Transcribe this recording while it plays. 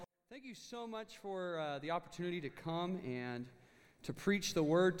Thank you so much for the opportunity to come and to preach the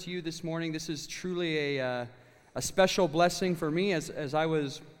word to you this morning. This is truly a special blessing for me as I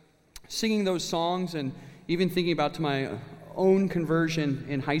was singing those songs and even thinking about to my own conversion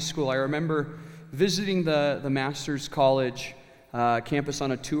in high school. I remember visiting the Master's College campus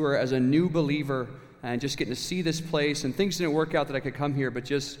on a tour as a new believer and just getting to see this place. And things didn't work out that I could come here,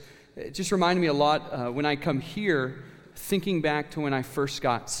 but it just reminded me a lot when I come here, thinking back to when I first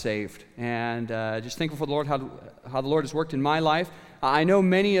got saved, and just thankful for the Lord, how the Lord has worked in my life. I know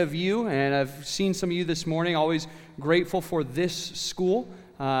many of you, and I've seen some of you this morning, always grateful for this school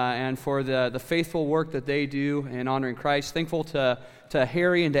and for the faithful work that they do in honoring Christ. Thankful to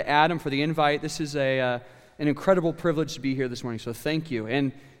Harry and to Adam for the invite. This is an incredible privilege to be here this morning, so thank you.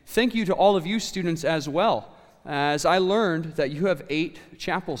 And thank you to all of you students as well, as I learned that you have 8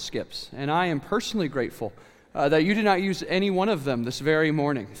 chapel skips, and I am personally grateful that you did not use any one of them this very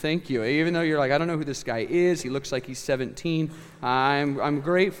morning. Thank you. Even though you're like, I don't know who this guy is, he looks like he's 17, I'm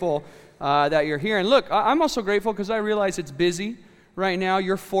grateful that you're here. And look, I'm also grateful because I realize it's busy right now.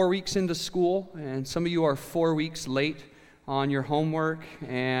 You're 4 weeks into school, and some of you are 4 weeks late on your homework,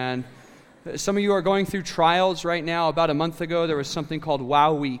 and some of you are going through trials right now. About a month ago, there was something called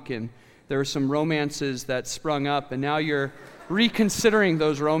Wow Week, and there were some romances that sprung up, and now you're reconsidering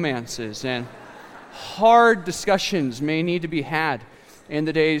those romances, and hard discussions may need to be had in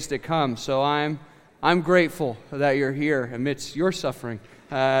the days to come. So I'm grateful that you're here amidst your suffering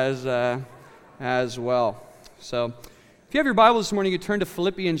as well. So if you have your Bible this morning, you turn to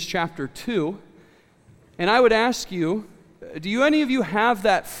Philippians chapter 2. And I would ask you, do any of you have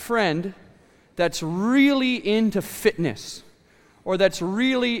that friend that's really into fitness or that's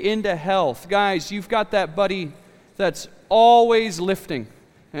really into health? Guys, you've got that buddy that's always lifting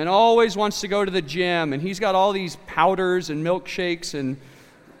and always wants to go to the gym, and he's got all these powders and milkshakes and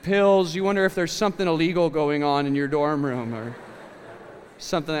pills. You wonder if there's something illegal going on in your dorm room or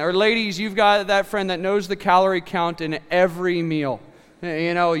something. Or ladies, you've got that friend that knows the calorie count in every meal.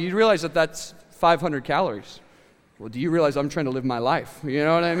 You know, you realize that that's 500 calories. Well, do you realize I'm trying to live my life? You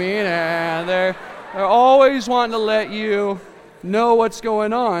know what I mean? And they're always wanting to let you know what's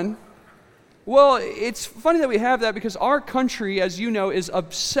going on. Well, it's funny that we have that because our country, as you know, is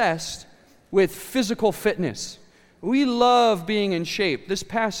obsessed with physical fitness. We love being in shape. This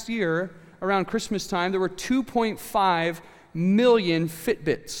past year, around Christmas time, there were 2.5 million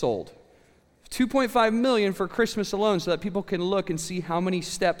Fitbits sold. 2.5 million for Christmas alone, so that people can look and see how many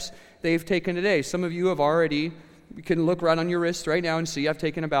steps they've taken today. Some of you have already, you can look right on your wrist right now and see I've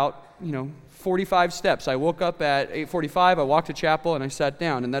taken about, 45 steps. I woke up at 8:45, I walked to chapel, and I sat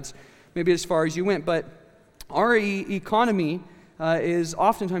down, and that's maybe as far as you went. But our economy is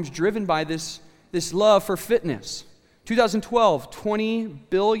oftentimes driven by this love for fitness. 2012, $20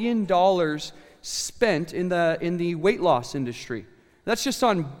 billion spent in the weight loss industry. That's just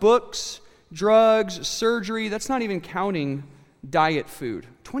on books, drugs, surgery. That's not even counting diet food.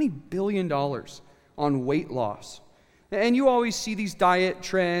 $20 billion on weight loss. And you always see these diet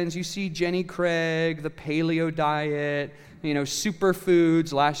trends. You see Jenny Craig, the paleo diet,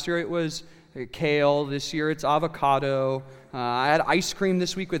 superfoods. Last year it was kale. This year it's avocado. I had ice cream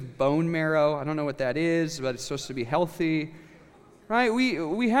this week with bone marrow. I don't know what that is, but it's supposed to be healthy. Right?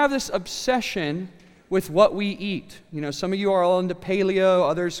 We have this obsession with what we eat. Some of you are all into paleo,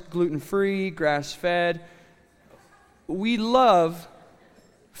 others gluten-free, grass-fed. We love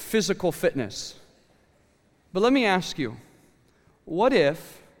physical fitness. But let me ask you, what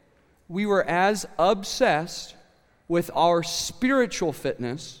if we were as obsessed with our spiritual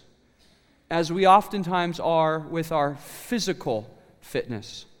fitness as we oftentimes are with our physical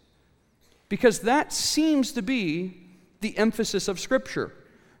fitness? Because that seems to be the emphasis of Scripture.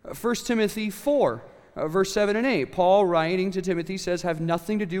 1 Timothy 4, verse 7 and 8, Paul writing to Timothy says, have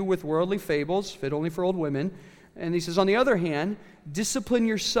nothing to do with worldly fables, fit only for old women. And he says, on the other hand, discipline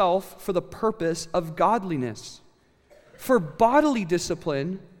yourself for the purpose of godliness. For bodily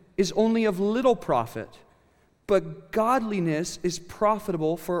discipline is only of little profit, but godliness is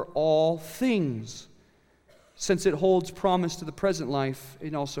profitable for all things, since it holds promise to the present life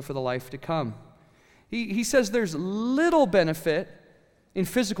and also for the life to come. He says there's little benefit in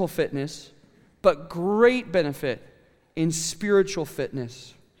physical fitness, but great benefit in spiritual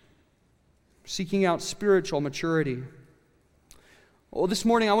fitness. Seeking out spiritual maturity. Well, this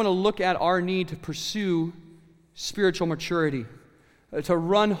morning I want to look at our need to pursue spiritual maturity, to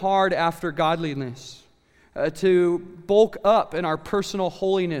run hard after godliness, to bulk up in our personal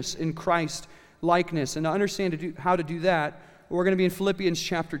holiness in Christ likeness. And to understand how to do that, we're going to be in Philippians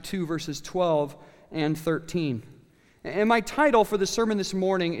chapter 2, verses 12 and 13. And my title for the sermon this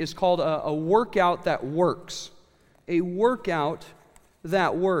morning is called A Workout That Works. A Workout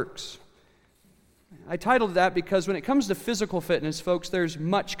That Works. I titled that because when it comes to physical fitness, folks, there's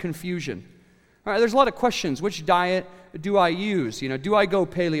much confusion. All right, there's a lot of questions. Which diet do I use? Do I go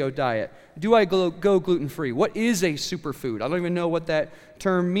paleo diet? Do I go gluten-free? What is a superfood? I don't even know what that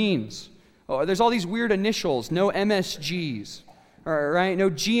term means. Oh, there's all these weird initials. No MSGs, all right? No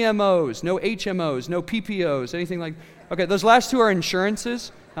GMOs, no HMOs, no PPOs, anything like. Okay, those last two are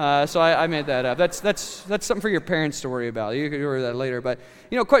insurances. So I made that up. That's something for your parents to worry about. You can worry about that later. But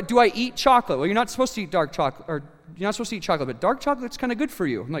do I eat chocolate? Well, you're not supposed to eat dark chocolate, or you're not supposed to eat chocolate. But dark chocolate's kind of good for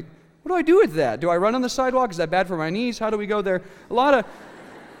you. I'm like, what do I do with that? Do I run on the sidewalk? Is that bad for my knees? How do we go there? A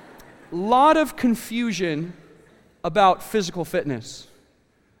lot of confusion about physical fitness.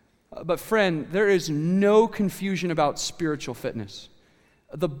 But friend, there is no confusion about spiritual fitness.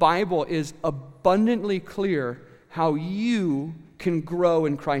 The Bible is abundantly clear how you can grow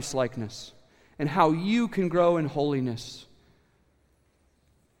in Christ-likeness and how you can grow in holiness.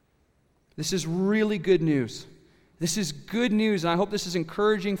 This is really good news. This is good news, and I hope this is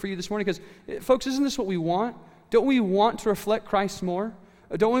encouraging for you this morning because, folks, isn't this what we want? Don't we want to reflect Christ more?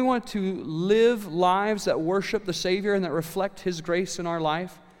 Don't we want to live lives that worship the Savior and that reflect His grace in our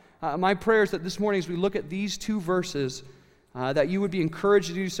life? My prayer is that this morning as we look at these two verses, that you would be encouraged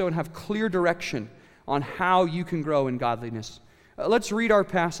to do so and have clear direction on how you can grow in godliness. Let's read our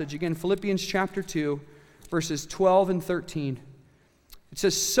passage again, Philippians chapter 2, verses 12 and 13. It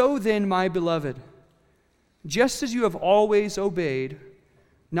says, "So then, my beloved, just as you have always obeyed,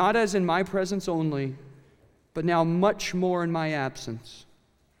 not as in my presence only, but now much more in my absence,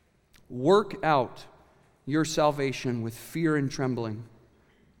 work out your salvation with fear and trembling.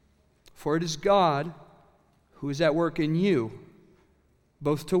 For it is God who is at work in you,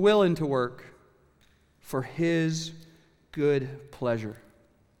 both to will and to work for His good pleasure."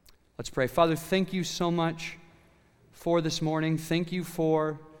 Let's pray. Father, thank you so much for this morning. Thank you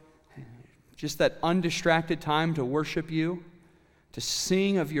for just that undistracted time to worship you, to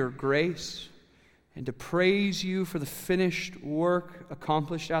sing of your grace, and to praise you for the finished work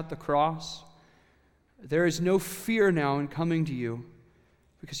accomplished at the cross. There is no fear now in coming to you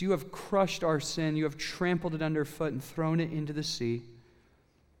because you have crushed our sin, you have trampled it underfoot and thrown it into the sea.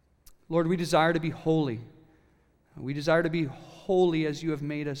 Lord, we desire to be holy. We desire to be holy as you have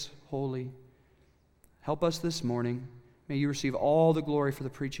made us holy. Help us this morning. May you receive all the glory for the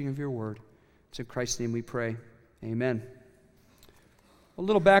preaching of your word. It's in Christ's name we pray. Amen. A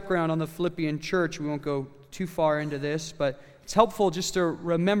little background on the Philippian church. We won't go too far into this, but it's helpful just to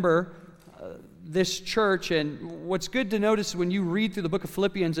remember this church. And what's good to notice when you read through the book of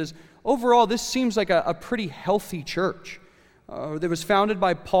Philippians is overall this seems like a pretty healthy church. That was founded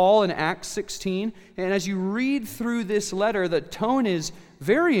by Paul in Acts 16. And as you read through this letter, the tone is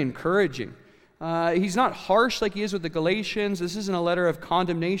very encouraging. He's not harsh like he is with the Galatians. This isn't a letter of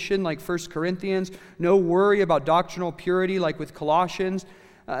condemnation like 1 Corinthians. No worry about doctrinal purity like with Colossians.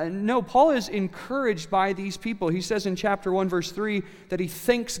 No, Paul is encouraged by these people. He says in chapter 1, verse 3, that he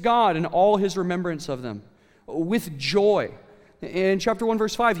thanks God in all his remembrance of them with joy. In chapter 1,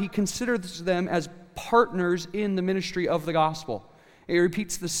 verse 5, he considers them as partners in the ministry of the gospel. He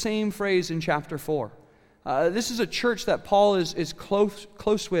repeats the same phrase in chapter 4. This is a church that Paul is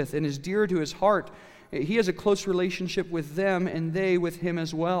close with and is dear to his heart. He has a close relationship with them and they with him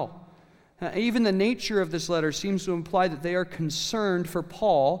as well. Even the nature of this letter seems to imply that they are concerned for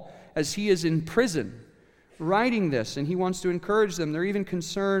Paul as he is in prison writing this, and he wants to encourage them. They're even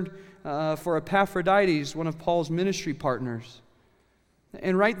concerned for Epaphroditus, one of Paul's ministry partners.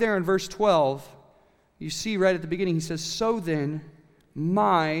 And right there in verse 12, you see right at the beginning, he says, "So then,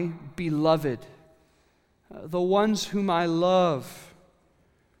 my beloved," the ones whom I love.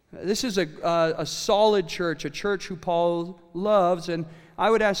 This is a solid church, a church who Paul loves. And I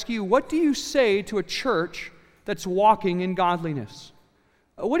would ask you, what do you say to a church that's walking in godliness?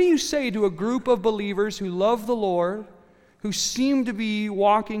 What do you say to a group of believers who love the Lord, who seem to be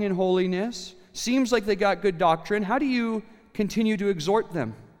walking in holiness, seems like they got good doctrine? How do you continue to exhort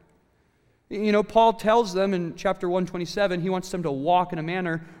them? Paul tells them in chapter 127, he wants them to walk in a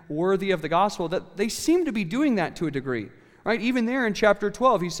manner worthy of the gospel, that they seem to be doing that to a degree. Right? Even there in chapter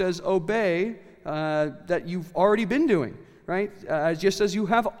 12, he says, obey that you've already been doing, right? Just as you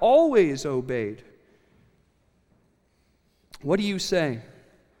have always obeyed. What do you say?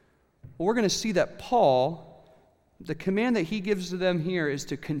 Well, we're going to see that Paul, the command that he gives to them here is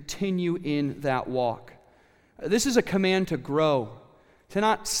to continue in that walk. This is a command to grow, to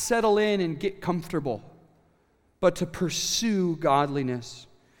not settle in and get comfortable, but to pursue godliness.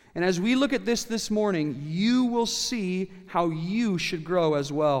 And as we look at this morning, you will see how you should grow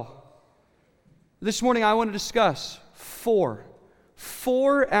as well. This morning I want to discuss four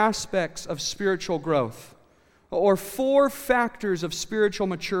aspects of spiritual growth, or 4 factors of spiritual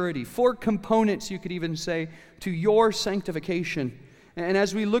maturity, 4 components, you could even say, to your sanctification. And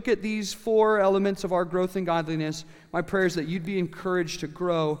as we look at these 4 elements of our growth in godliness, my prayer is that you'd be encouraged to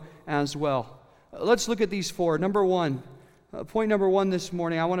grow as well. Let's look at these 4. Number 1, point number 1 this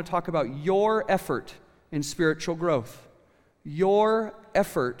morning, I want to talk about your effort in spiritual growth. Your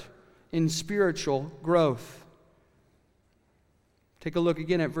effort in spiritual growth. Take a look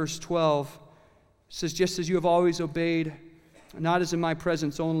again at verse 12. It says, just as you have always obeyed, not as in my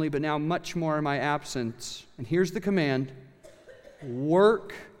presence only, but now much more in my absence. And here's the command: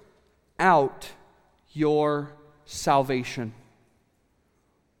 work out your salvation.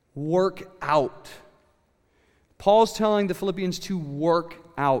 Work out. Paul's telling the Philippians to work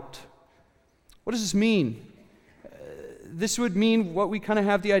out. What does this mean? This would mean what we kind of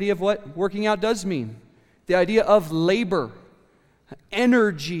have the idea of what working out does mean. The idea of labor,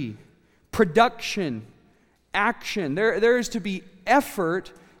 energy, production, action. There is to be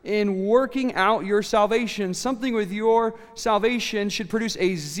effort in working out your salvation. Something with your salvation should produce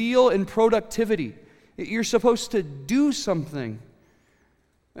a zeal and productivity. You're supposed to do something.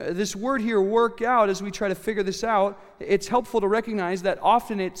 This word here, work out, as we try to figure this out, it's helpful to recognize that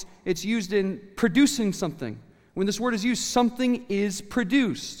often it's used in producing something. When this word is used, something is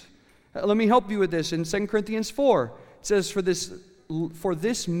produced. Let me help you with this. In 2 Corinthians 4, it says, For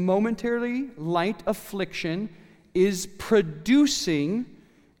this momentarily light affliction is producing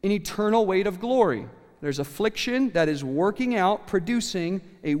an eternal weight of glory. There's affliction that is working out, producing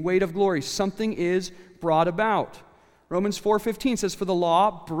a weight of glory. Something is brought about. Romans 4:15 says, for the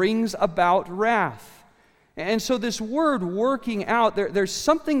law brings about wrath. And so this word working out, there's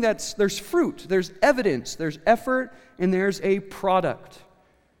something there's fruit, there's evidence, there's effort, and there's a product.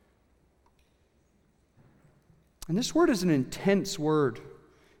 And this word is an intense word.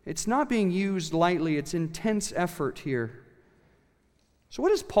 It's not being used lightly. It's intense effort here. So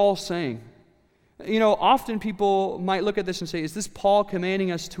what is Paul saying? Often people might look at this and say, is this Paul commanding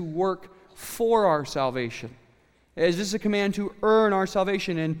us to work for our salvation? Is this a command to earn our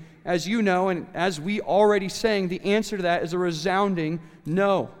salvation? And as you know, and as we already sang, the answer to that is a resounding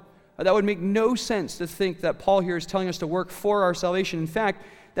no. That would make no sense to think that Paul here is telling us to work for our salvation. In fact,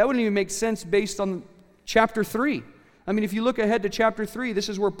 that wouldn't even make sense based on chapter 3. I mean, if you look ahead to chapter 3, this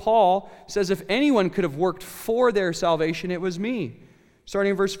is where Paul says, if anyone could have worked for their salvation, it was me.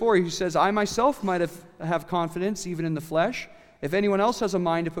 Starting in verse 4, he says, I myself might have confidence even in the flesh. If anyone else has a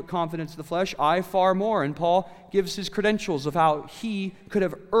mind to put confidence in the flesh, I far more. And Paul gives his credentials of how he could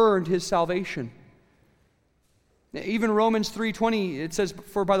have earned his salvation. Even Romans 3:20, it says,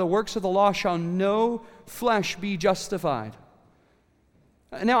 for by the works of the law shall no flesh be justified.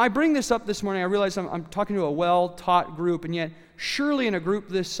 Now, I bring this up this morning. I realize I'm talking to a well-taught group, and yet surely in a group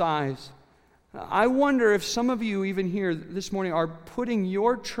this size, I wonder if some of you even here this morning are putting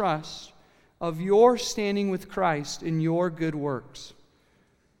your trust of your standing with Christ in your good works.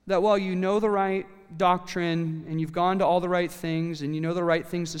 That while you know the right doctrine, and you've gone to all the right things, and you know the right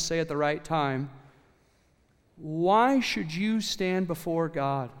things to say at the right time, why should you stand before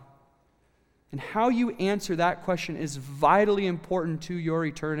God? And how you answer that question is vitally important to your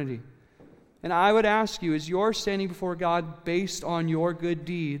eternity. And I would ask you, is your standing before God based on your good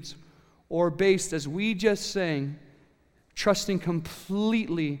deeds, or based, as we just sang, trusting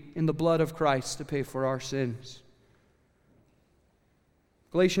completely in the blood of Christ to pay for our sins?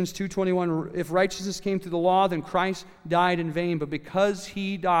 Galatians 2:21, if righteousness came through the law, then Christ died in vain. But because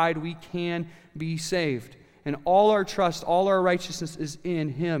he died, we can be saved. And all our trust, all our righteousness is in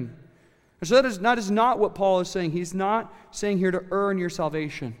him. And so that is not what Paul is saying. He's not saying here to earn your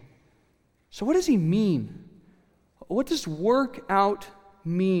salvation. So what does he mean? What does work out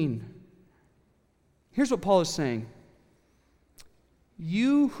mean? Here's what Paul is saying.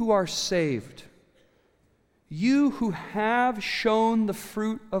 You who are saved, you who have shown the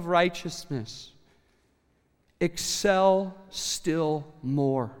fruit of righteousness, excel still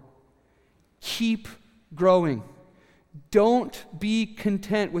more. Keep growing. Don't be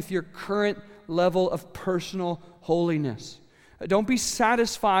content with your current level of personal holiness. Don't be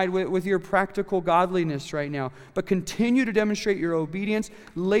satisfied with your practical godliness right now, but continue to demonstrate your obedience.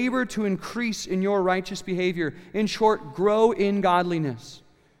 Labor to increase in your righteous behavior. In short, grow in godliness.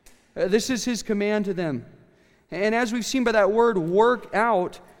 This is his command to them. And as we've seen by that word, work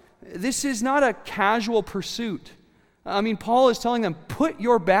out, this is not a casual pursuit. I mean, Paul is telling them, put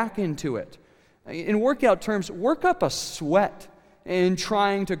your back into it. In workout terms, work up a sweat in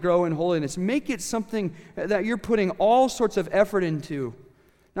trying to grow in holiness. Make it something that you're putting all sorts of effort into,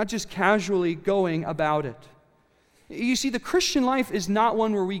 not just casually going about it. You see, the Christian life is not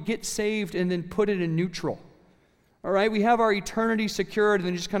one where we get saved and then put it in neutral. All right? We have our eternity secured and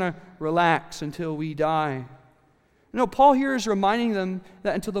then just kind of relax until we die. No, Paul here is reminding them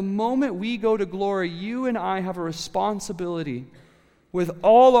that until the moment we go to glory, you and I have a responsibility with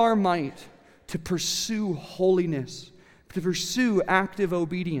all our might to pursue holiness, to pursue active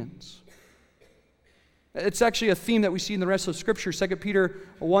obedience. It's actually a theme that we see in the rest of Scripture. 2 Peter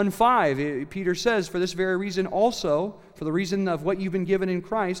 1:5, Peter says, for this very reason also, for the reason of what you've been given in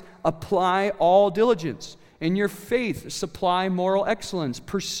Christ, apply all diligence. In your faith, supply moral excellence.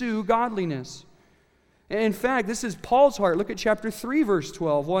 Pursue godliness. In fact, this is Paul's heart. Look at chapter 3, verse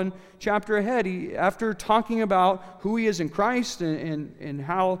 12. One chapter ahead, after talking about who he is in Christ and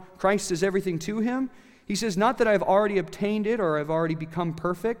how Christ is everything to him, he says, not that I've already obtained it or I've already become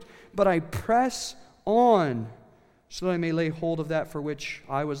perfect, but I press on so that I may lay hold of that for which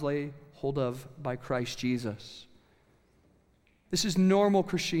I was laid hold of by Christ Jesus. This is normal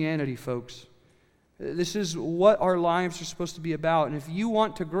Christianity, folks. This is what our lives are supposed to be about. And if you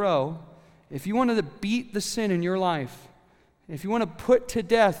want to grow, if you want to beat the sin in your life, if you want to put to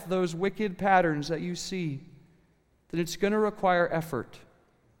death those wicked patterns that you see, then it's going to require effort.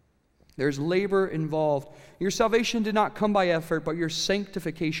 There's labor involved. Your salvation did not come by effort, but your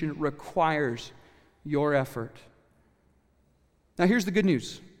sanctification requires your effort. Now here's the good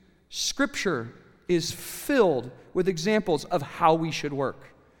news. Scripture is filled with examples of how we should work.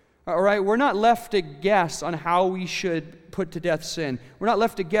 All right, we're not left to guess on how we should put to death sin. We're not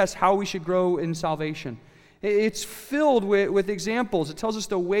left to guess how we should grow in salvation. It's filled with examples. It tells us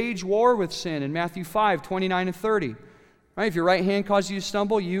to wage war with sin in Matthew 5, 29 and 30. Right? If your right hand causes you to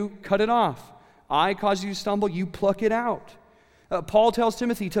stumble, you cut it off. Eye causes you to stumble, you pluck it out. Paul tells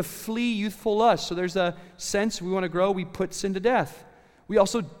Timothy to flee youthful lust. So there's a sense we want to grow, we put sin to death. We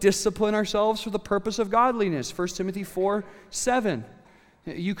also discipline ourselves for the purpose of godliness. 1 Timothy 4, 7.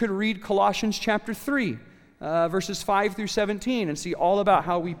 You could read Colossians chapter 3, verses 5 through 17, and see all about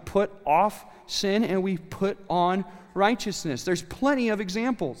how we put off sin and we put on righteousness. There's plenty of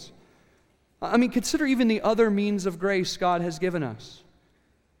examples. I mean, consider even the other means of grace God has given us.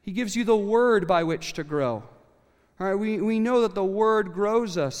 He gives you the word by which to grow. All right, we know that the word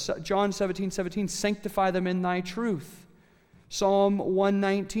grows us. John 17:17, sanctify them in thy truth. Psalm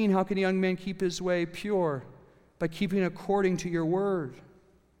 119, how can a young man keep his way pure? By keeping according to your word.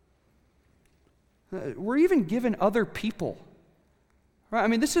 We're even given other people. Right? I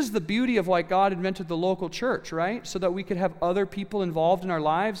mean, this is the beauty of why God invented the local church, right? So that we could have other people involved in our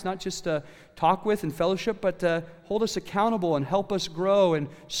lives, not just to talk with and fellowship, but to hold us accountable and help us grow and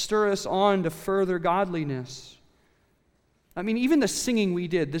stir us on to further godliness. I mean, even the singing we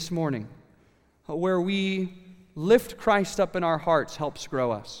did this morning, where we lift Christ up in our hearts, helps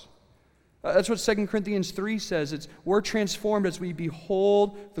grow us. That's what 2 Corinthians 3 says. We're transformed as we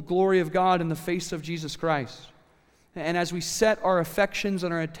behold the glory of God in the face of Jesus Christ. And as we set our affections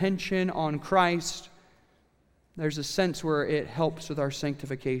and our attention on Christ, there's a sense where it helps with our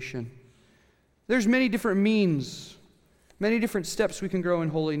sanctification. There's many different means, many different steps we can grow in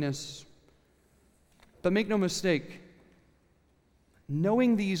holiness. But make no mistake,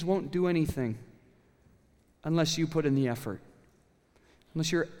 knowing these won't do anything unless you put in the effort.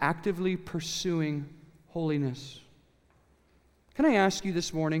 Unless you're actively pursuing holiness. Can I ask you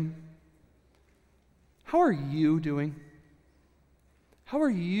this morning, how are you doing? How are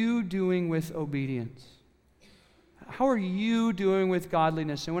you doing with obedience? How are you doing with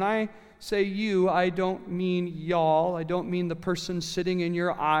godliness? And when I say you, I don't mean y'all. I don't mean the person sitting in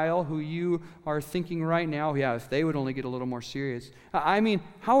your aisle who you are thinking right now, yeah, if they would only get a little more serious. I mean,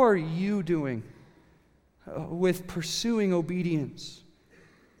 how are you doing with pursuing obedience?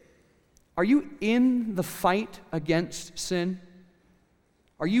 Are you in the fight against sin?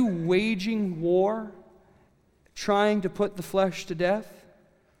 Are you waging war, trying to put the flesh to death?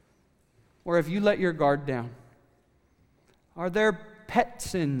 Or have you let your guard down? Are there pet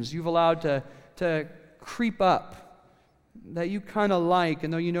sins you've allowed to creep up that you kind of like,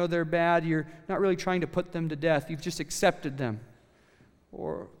 and though you know they're bad, you're not really trying to put them to death, you've just accepted them?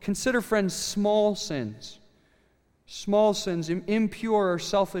 Or consider, friends, small sins, impure or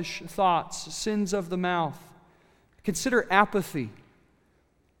selfish thoughts, sins of the mouth. Consider apathy,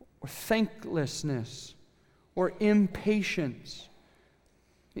 or thanklessness, or impatience.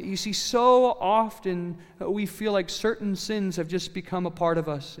 You see, so often we feel like certain sins have just become a part of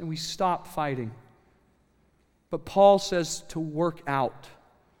us and we stop fighting. But Paul says to work out.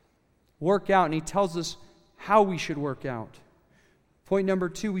 Work out, and he tells us how we should work out. Point number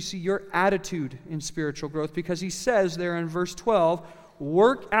 2, we see your attitude in spiritual growth, because he says there in verse 12,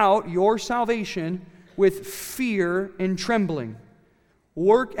 work out your salvation with fear and trembling.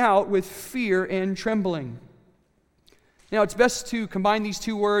 Work out with fear and trembling. Now, it's best to combine these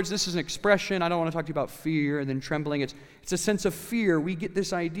two words. This is an expression. I don't want to talk to you about fear and then trembling. It's a sense of fear. We get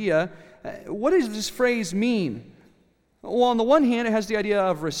this idea. What does this phrase mean? Well, on the one hand, it has the idea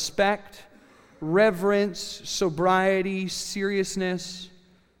of respect, reverence, sobriety, seriousness.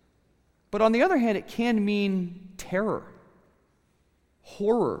 But on the other hand, it can mean terror,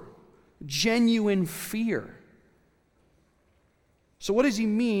 horror, genuine fear. So what does he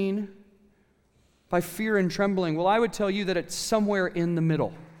mean by fear and trembling? Well, I would tell you that it's somewhere in the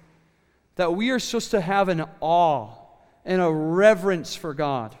middle. That we are supposed to have an awe and a reverence for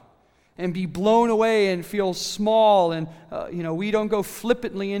God and be blown away and feel small, and we don't go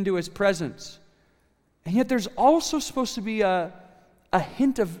flippantly into his presence. And yet there's also supposed to be a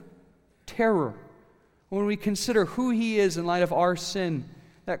hint of terror when we consider who he is in light of our sin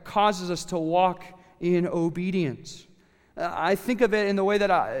that causes us to walk in obedience. I think of it in the way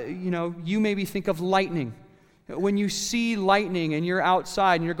that you maybe think of lightning. When you see lightning and you're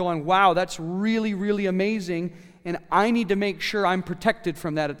outside and you're going, wow, that's really, really amazing, and I need to make sure I'm protected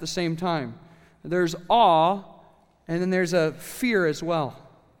from that at the same time. There's awe, and then there's a fear as well.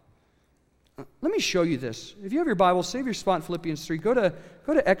 Let me show you this. If you have your Bible, save your spot in Philippians 3. Go to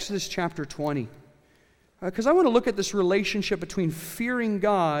Exodus chapter 20. Because I want to look at this relationship between fearing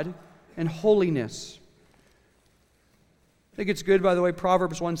God and holiness. I think it's good, by the way,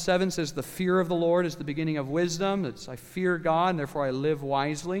 Proverbs 1:7 says, the fear of the Lord is the beginning of wisdom. It's, I fear God, and therefore I live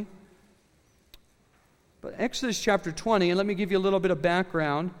wisely. But Exodus chapter 20, and let me give you a little bit of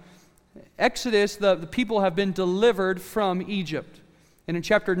background. Exodus, the people have been delivered from Egypt. And in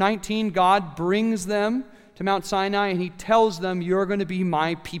chapter 19, God brings them to Mount Sinai, and he tells them, you're going to be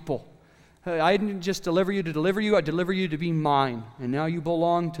my people. I didn't just deliver you to deliver you, I deliver you to be mine. And now you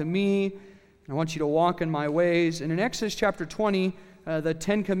belong to me. I want you to walk in my ways. And in Exodus chapter 20, the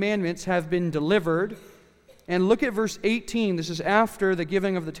 10 Commandments have been delivered. And look at verse 18. This is after the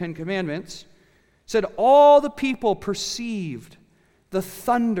giving of the 10 Commandments. It said, all the people perceived the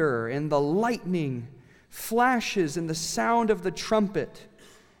thunder and the lightning, flashes and the sound of the trumpet,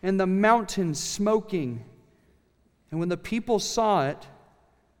 and the mountain smoking. And when the people saw it,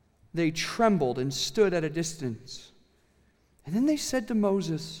 they trembled and stood at a distance. And then they said to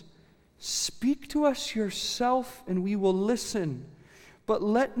Moses, speak to us yourself, and we will listen. But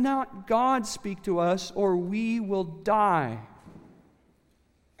let not God speak to us, or we will die.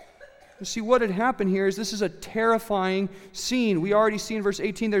 You see, what had happened here is this is a terrifying scene. We already see in verse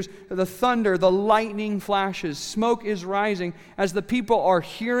 18, there's the thunder, the lightning flashes, smoke is rising as the people are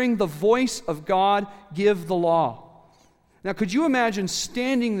hearing the voice of God give the law. Now, could you imagine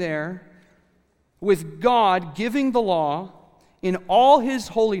standing there with God giving the law in all his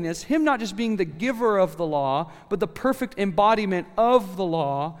holiness, him not just being the giver of the law, but the perfect embodiment of the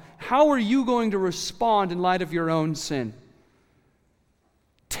law? How are you going to respond in light of your own sin?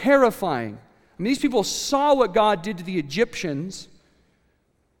 Terrifying. I mean, these people saw what God did to the Egyptians.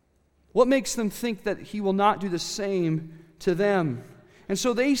 What makes them think that he will not do the same to them? And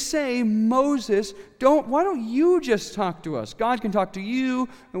so they say, Moses, why don't you just talk to us? God can talk to you,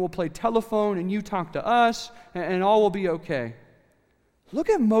 and we'll play telephone, and you talk to us, and all will be okay. Look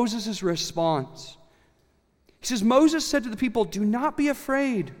at Moses' response. He says, Moses said to the people, do not be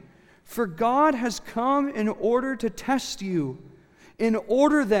afraid, for God has come in order to test you, in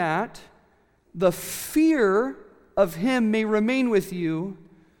order that the fear of him may remain with you,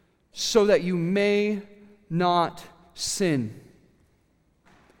 so that you may not sin.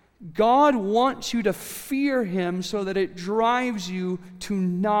 God wants you to fear him so that it drives you to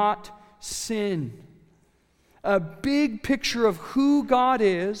not sin. A big picture of who God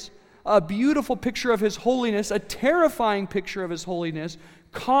is, a beautiful picture of his holiness, a terrifying picture of his holiness,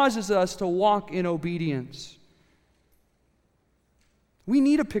 causes us to walk in obedience. We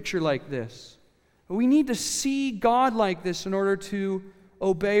need a picture like this. We need to see God like this in order to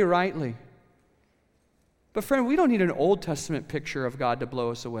obey rightly. But friend, we don't need an Old Testament picture of God to blow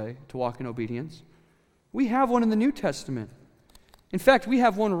us away, to walk in obedience. We have one in the New Testament. In fact, we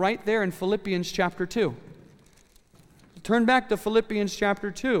have one right there in Philippians chapter 2. Turn back to Philippians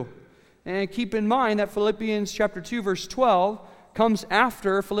chapter 2. And keep in mind that Philippians chapter 2, verse 12, comes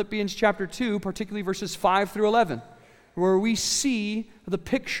after Philippians chapter 2, particularly verses 5 through 11, where we see the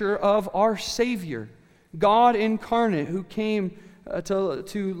picture of our Savior, God incarnate, who came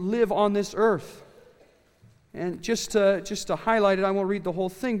to live on this earth. And just to highlight it, I won't read the whole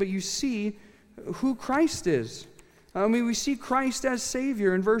thing, but you see who Christ is. We see Christ as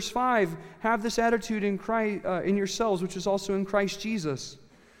Savior. In verse 5, have this attitude in Christ, in yourselves, which is also in Christ Jesus,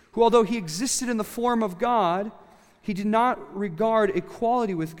 who, although he existed in the form of God, he did not regard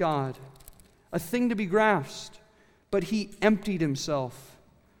equality with God a thing to be grasped, but he emptied himself,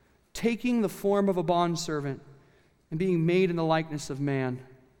 taking the form of a bondservant and being made in the likeness of man.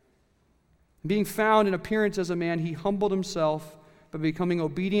 Being found in appearance as a man, he humbled himself by becoming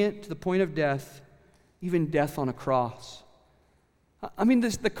obedient to the point of death, even death on a cross.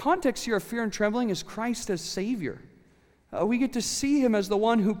 The context here of fear and trembling is Christ as Savior. We get to see him as the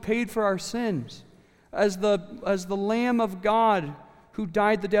one who paid for our sins, as the Lamb of God who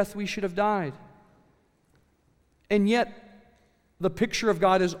died the death we should have died. And yet, the picture of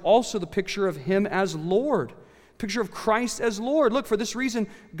God is also the picture of him as Lord, picture of Christ as Lord. Look, for this reason,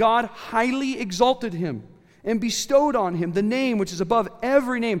 God highly exalted him and bestowed on him the name which is above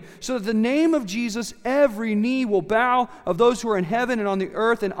every name, so that the name of Jesus every knee will bow, of those who are in heaven and on the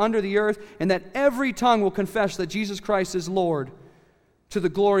earth and under the earth, and that every tongue will confess that Jesus Christ is Lord, to the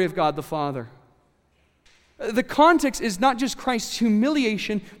glory of God the Father. The context is not just Christ's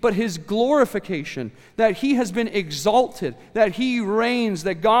humiliation, but his glorification, that he has been exalted, that he reigns,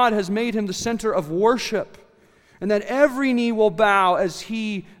 that God has made him the center of worship, and that every knee will bow as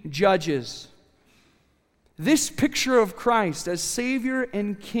he judges. This picture of Christ as Savior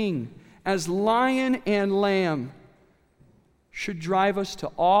and King, as Lion and Lamb, should drive us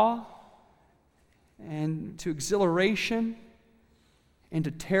to awe and to exhilaration and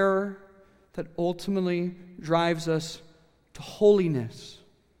to terror that ultimately drives us to holiness.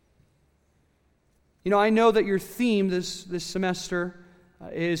 I know that your theme this semester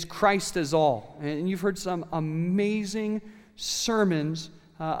is Christ as all. And you've heard some amazing sermons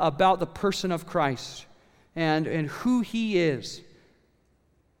about the person of Christ and who he is.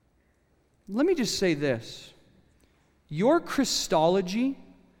 Let me just say this. Your Christology,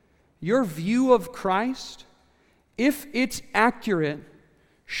 your view of Christ, if it's accurate,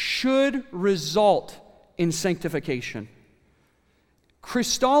 should result in sanctification.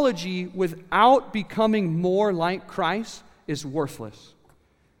 Christology without becoming more like Christ is worthless.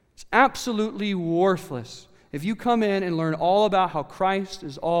 It's absolutely worthless if you come in and learn all about how Christ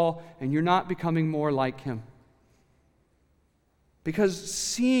is all and you're not becoming more like him. Because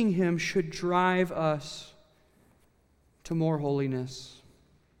seeing him should drive us to more holiness.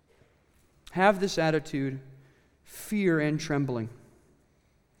 Have this attitude, fear and trembling.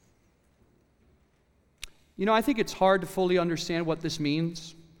 I think it's hard to fully understand what this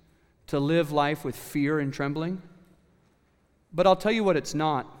means, to live life with fear and trembling. But I'll tell you what it's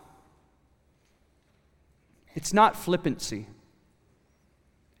not. It's not flippancy.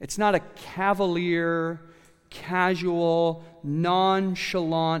 It's not a cavalier, casual,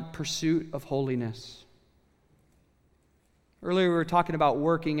 nonchalant pursuit of holiness. Earlier we were talking about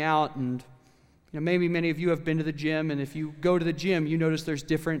working out, and maybe many of you have been to the gym, and if you go to the gym, you notice there's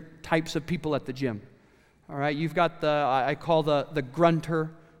different types of people at the gym. All right, you've got I call the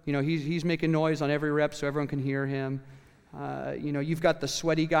grunter. He's making noise on every rep so everyone can hear him. You've got the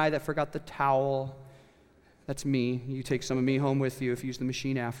sweaty guy that forgot the towel. That's me. You take some of me home with you if you use the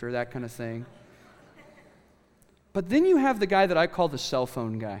machine after, that kind of thing. But then you have the guy that I call the cell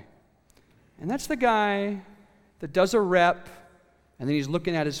phone guy. And that's the guy that does a rep, and then he's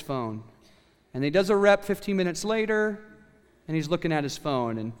looking at his phone. And he does a rep 15 minutes later, and he's looking at his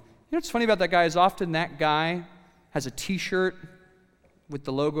phone. And what's funny about that guy is often that guy has a t-shirt with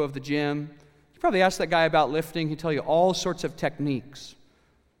the logo of the gym. You probably ask that guy about lifting, he'll tell you all sorts of techniques.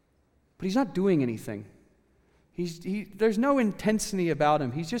 But he's not doing anything. There's no intensity about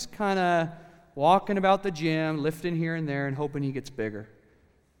him. He's just kind of walking about the gym, lifting here and there, and hoping he gets bigger.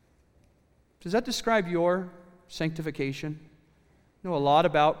 Does that describe your sanctification? You know a lot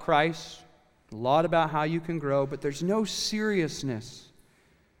about Christ, a lot about how you can grow, but there's no seriousness.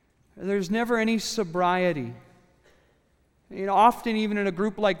 There's never any sobriety. Often even in a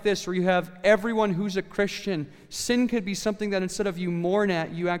group like this where you have everyone who's a Christian, sin could be something that instead of you mourn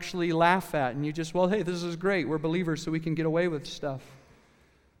at, you actually laugh at, and you just, hey, this is great. We're believers, so we can get away with stuff.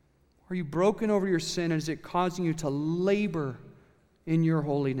 Are you broken over your sin, and is it causing you to labor in your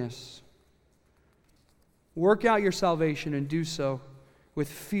holiness? Work out your salvation and do so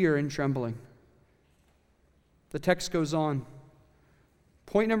with fear and trembling. The text goes on.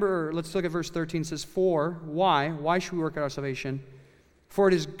 Let's look at verse 13. It says, why should we work out our salvation? For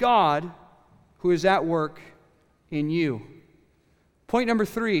it is God who is at work in you. Point number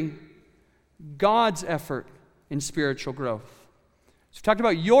 3, God's effort in spiritual growth. So we talked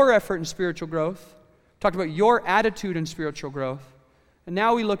about your effort in spiritual growth, talked about your attitude in spiritual growth, and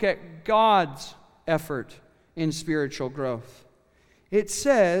now we look at God's effort in spiritual growth. It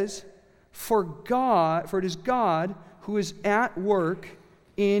says, for it is God who is at work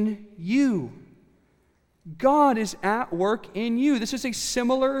in you. God is at work in you. This is a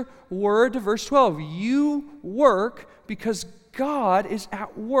similar word to verse 12. You work because God is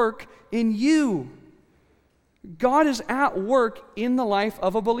at work in you. God is at work in the life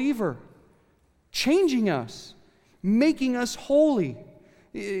of a believer, changing us, making us holy.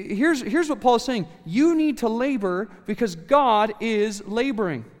 Here's what Paul is saying. You need to labor because God is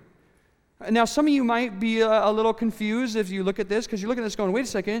laboring. Now, some of you might be a little confused if you look at this, because you're looking at this going, wait a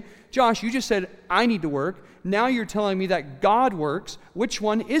second, Josh, you just said I need to work. Now you're telling me that God works. Which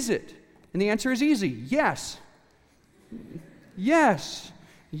one is it? And the answer is easy. Yes. Yes.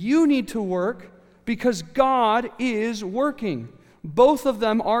 You need to work because God is working. Both of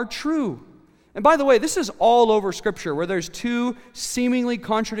them are true. And by the way, this is all over Scripture, where there's two seemingly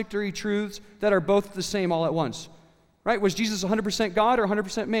contradictory truths that are both the same all at once. Right? Was Jesus 100% God or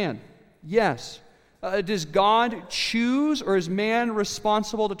 100% man? Yes. Does God choose, or is man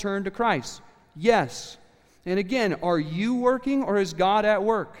responsible to turn to Christ? Yes. And again, are you working or is God at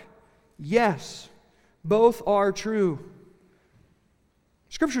work? Yes. Both are true.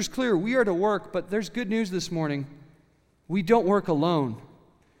 Scripture's clear. We are to work, but there's good news this morning. We don't work alone.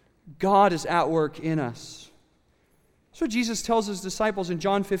 God is at work in us. That's what Jesus tells his disciples in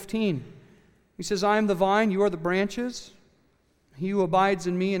John 15. He says, I am the vine, you are the branches. He who abides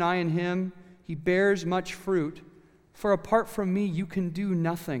in me and I in him, he bears much fruit. For apart from me, you can do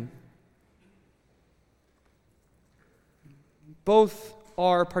nothing. Both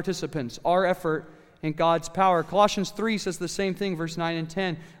are participants, our effort and God's power. Colossians 3 says the same thing, verse 9 and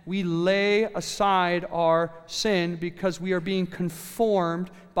 10. We lay aside our sin because we are being conformed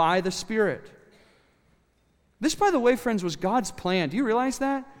by the Spirit. This, by the way, friends, was God's plan. Do you realize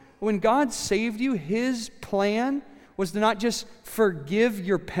that? When God saved you, his plan was to not just forgive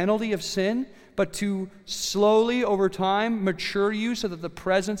your penalty of sin, but to slowly, over time, mature you so that the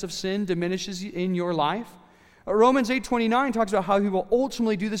presence of sin diminishes in your life. Romans 8:29 talks about how he will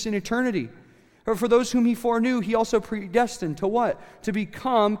ultimately do this in eternity. For those whom he foreknew, he also predestined to what? To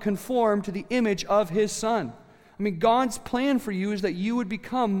become conformed to the image of his Son. I mean, God's plan for you is that you would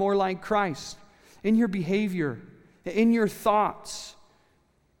become more like Christ in your behavior, in your thoughts.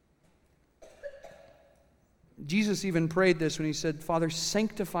 Jesus even prayed this when he said, Father,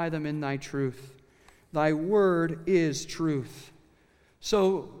 sanctify them in thy truth. Thy word is truth.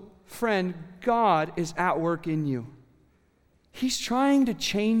 So, friend, God is at work in you. He's trying to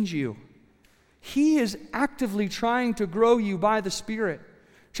change you. He is actively trying to grow you by the Spirit,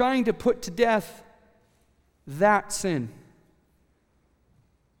 trying to put to death that sin.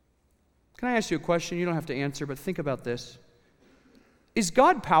 Can I ask you a question? You don't have to answer, but think about this. Is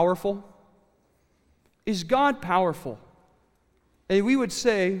God powerful? Is God powerful? And we would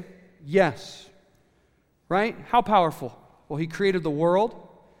say, yes. Right? How powerful? Well, he created the world.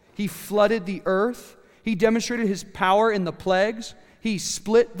 He flooded the earth. He demonstrated his power in the plagues. He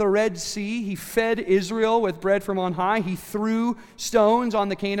split the Red Sea. He fed Israel with bread from on high. He threw stones on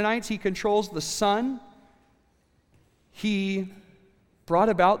the Canaanites. He controls the sun. He brought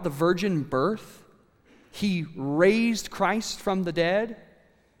about the virgin birth. He raised Christ from the dead.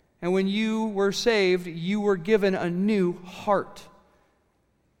 And when you were saved, you were given a new heart.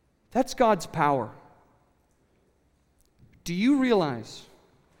 That's God's power. Do you realize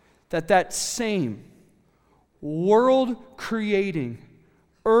that that same world-creating,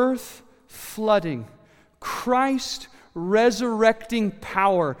 earth-flooding, Christ-resurrecting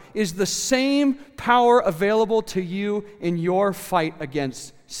power is the same power available to you in your fight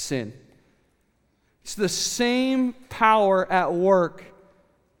against sin? It's the same power at work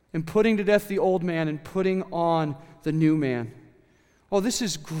in putting to death the old man and putting on the new man. Oh, this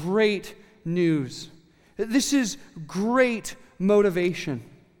is great news. This is great motivation.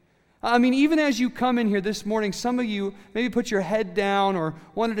 I mean, even as you come in here this morning, some of you maybe put your head down or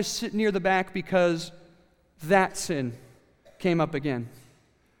wanted to sit near the back because that sin came up again.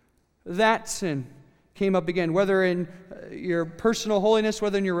 That sin came up again, whether in your personal holiness,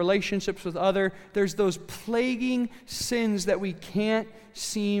 whether in your relationships with others. There's those plaguing sins that we can't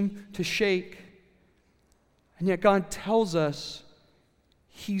seem to shake. And yet God tells us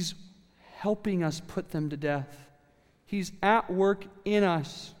he's helping us put them to death. He's at work in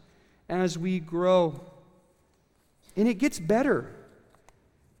us as we grow. And it gets better.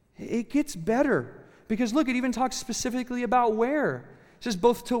 It gets better. Because look, it even talks specifically about where. It says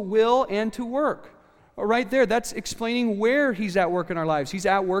both to will and to work. Right there, that's explaining where he's at work in our lives. He's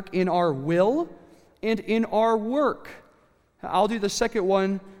at work in our will and in our work. I'll do the second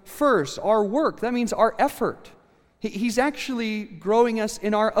one first, our work. That means our effort. He's actually growing us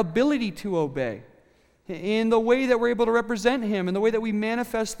in our ability to obey, in the way that we're able to represent Him, in the way that we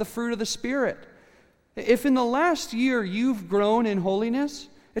manifest the fruit of the Spirit. If in the last year you've grown in holiness,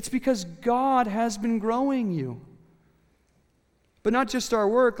 it's because God has been growing you. But not just our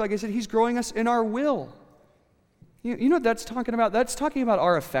work, like I said, He's growing us in our will. You know what that's talking about? That's talking about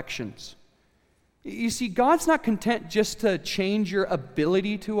our affections. You see, God's not content just to change your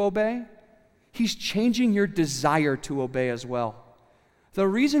ability to obey. He's changing your desire to obey as well. The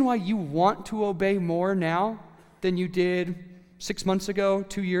reason why you want to obey more now than you did 6 months ago,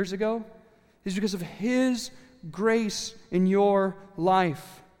 2 years ago, is because of His grace in your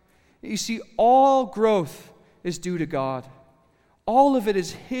life. You see, all growth is due to God. All of it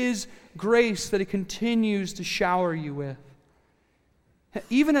is His grace that He continues to shower you with.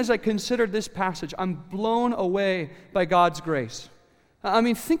 Even as I considered this passage, I'm blown away by God's grace. I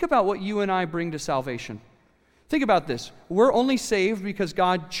mean, think about what you and I bring to salvation. Think about this. We're only saved because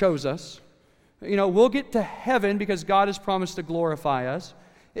God chose us. We'll get to heaven because God has promised to glorify us.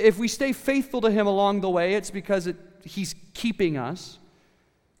 If we stay faithful to Him along the way, it's because He's keeping us.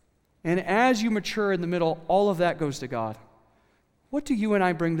 And as you mature in the middle, all of that goes to God. What do you and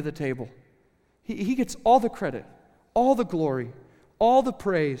I bring to the table? He gets all the credit, all the glory, all the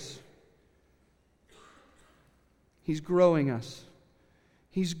praise. He's growing us.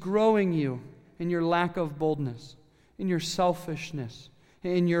 He's growing you in your lack of boldness, in your selfishness,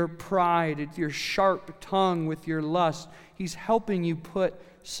 in your pride, in your sharp tongue with your lust. He's helping you put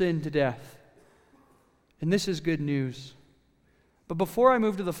sin to death. And this is good news. But before I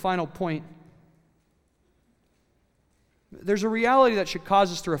move to the final point, there's a reality that should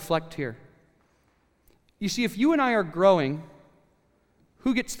cause us to reflect here. You see, if you and I are growing,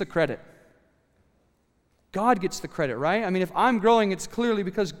 who gets the credit? God gets the credit, right? I mean, if I'm growing, it's clearly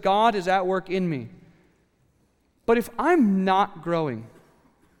because God is at work in me. But if I'm not growing,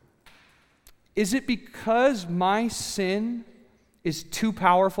 is it because my sin is too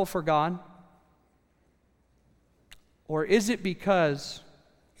powerful for God? Or is it because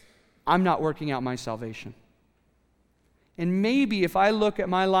I'm not working out my salvation? And maybe if I look at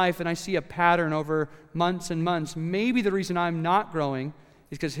my life and I see a pattern over months and months, maybe the reason I'm not growing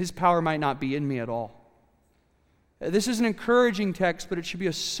is because His power might not be in me at all. This is an encouraging text, but it should be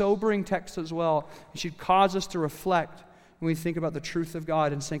a sobering text as well. It should cause us to reflect when we think about the truth of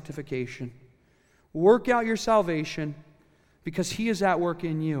God and sanctification. Work out your salvation because He is at work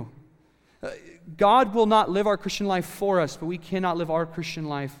in you. God will not live our Christian life for us, but we cannot live our Christian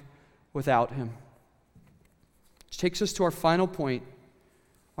life without Him. Which takes us to our final point.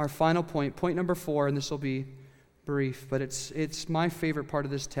 Point number 4, and this will be brief, but it's my favorite part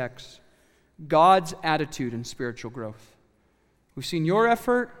of this text. God's attitude in spiritual growth. We've seen your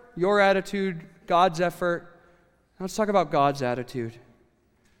effort, your attitude, God's effort. Now let's talk about God's attitude.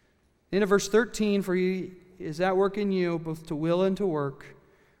 In verse 13, for He is at work in you, both to will and to work,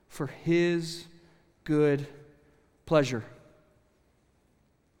 for His good pleasure.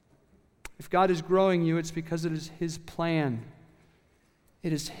 If God is growing you, it's because it is His plan.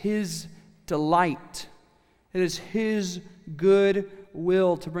 It is His delight. It is His good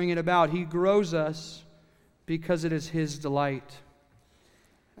will to bring it about. He grows us because it is His delight.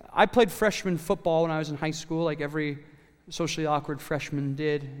 I played freshman football when I was in high school, like every socially awkward freshman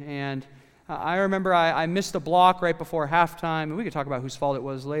did, and I remember I missed a block right before halftime, and we could talk about whose fault it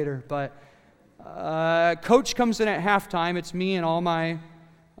was later, but coach comes in at halftime. It's me and all my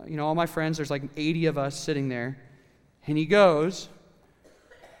friends. There's like 80 of us sitting there, and he goes,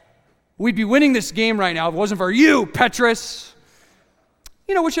 "We'd be winning this game right now if it wasn't for you, Petras."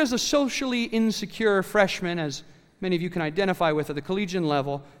 Which as a socially insecure freshman, as many of you can identify with at the collegiate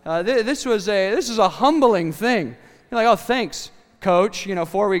level, this is a humbling thing. You're like, "Oh, thanks, coach.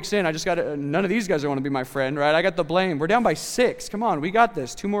 4 weeks in, I just got none of these guys want to be my friend, right? I got the blame. We're down by 6. Come on, we got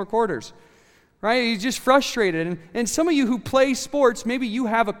this. 2 more quarters." Right? He's just frustrated. And some of you who play sports, maybe you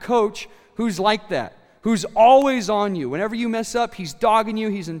have a coach who's like that, who's always on you. Whenever you mess up, he's dogging you,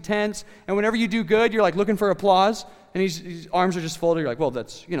 he's intense. And whenever you do good, you're like looking for applause. And his arms are just folded. You're like, "Well,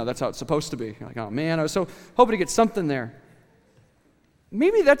 that's how it's supposed to be." You're like, "Oh man, I was so hoping to get something there."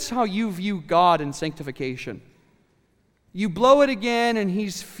 Maybe that's how you view God in sanctification. You blow it again, and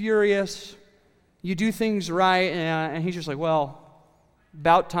He's furious. You do things right, and He's just like, "Well,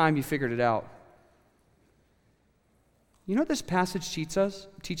 about time you figured it out." You know what this passage teaches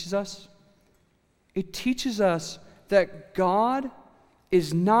us? It teaches us that God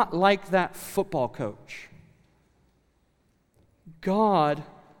is not like that football coach. God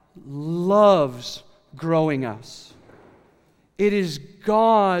loves growing us. It is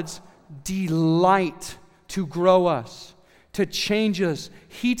God's delight to grow us, to change us.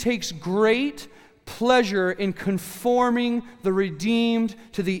 He takes great pleasure in conforming the redeemed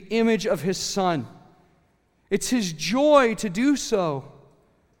to the image of His Son. It's His joy to do so.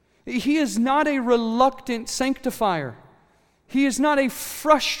 He is not a reluctant sanctifier. He is not a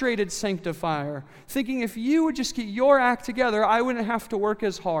frustrated sanctifier, thinking if you would just get your act together, I wouldn't have to work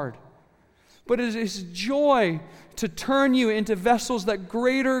as hard. But it is His joy to turn you into vessels that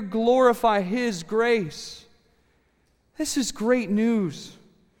greater glorify His grace. This is great news.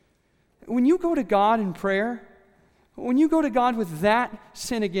 When you go to God in prayer, when you go to God with that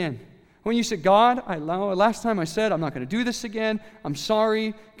sin again, when you say, God, last time I said I'm not going to do this again, I'm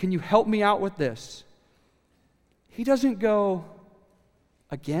sorry, can you help me out with this? He doesn't go,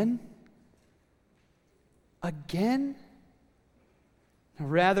 again? Again? No,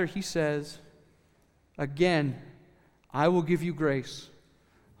 rather, He says, again, I will give you grace.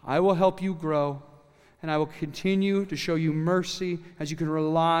 I will help you grow, and I will continue to show you mercy as you can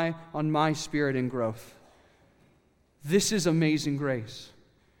rely on my Spirit in growth. This is amazing grace,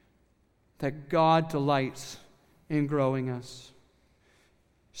 that God delights in growing us.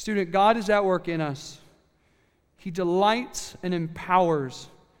 Student, God is at work in us. He delights and empowers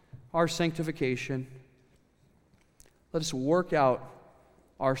our sanctification. Let us work out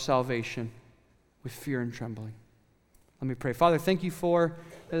our salvation with fear and trembling. Let me pray. Father, thank you for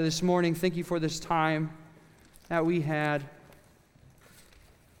this morning. Thank you for this time that we had.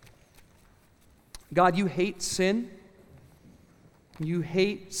 God, you hate sin. You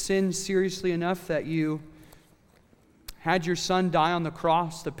hate sin seriously enough that you had your Son die on the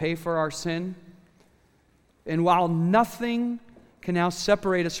cross to pay for our sin. And while nothing can now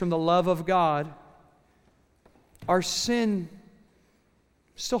separate us from the love of God, our sin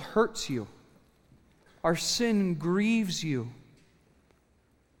still hurts you. Our sin grieves you.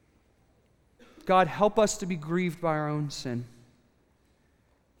 God, help us to be grieved by our own sin.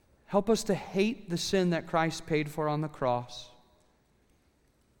 Help us to hate the sin that Christ paid for on the cross.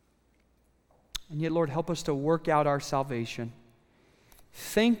 And yet, Lord, help us to work out our salvation.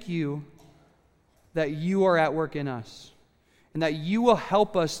 Thank you that you are at work in us, and that you will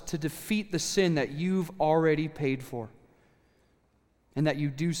help us to defeat the sin that you've already paid for, and that you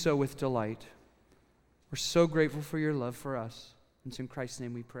do so with delight. We're so grateful for your love for us. And it's in Christ's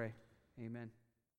name we pray. Amen.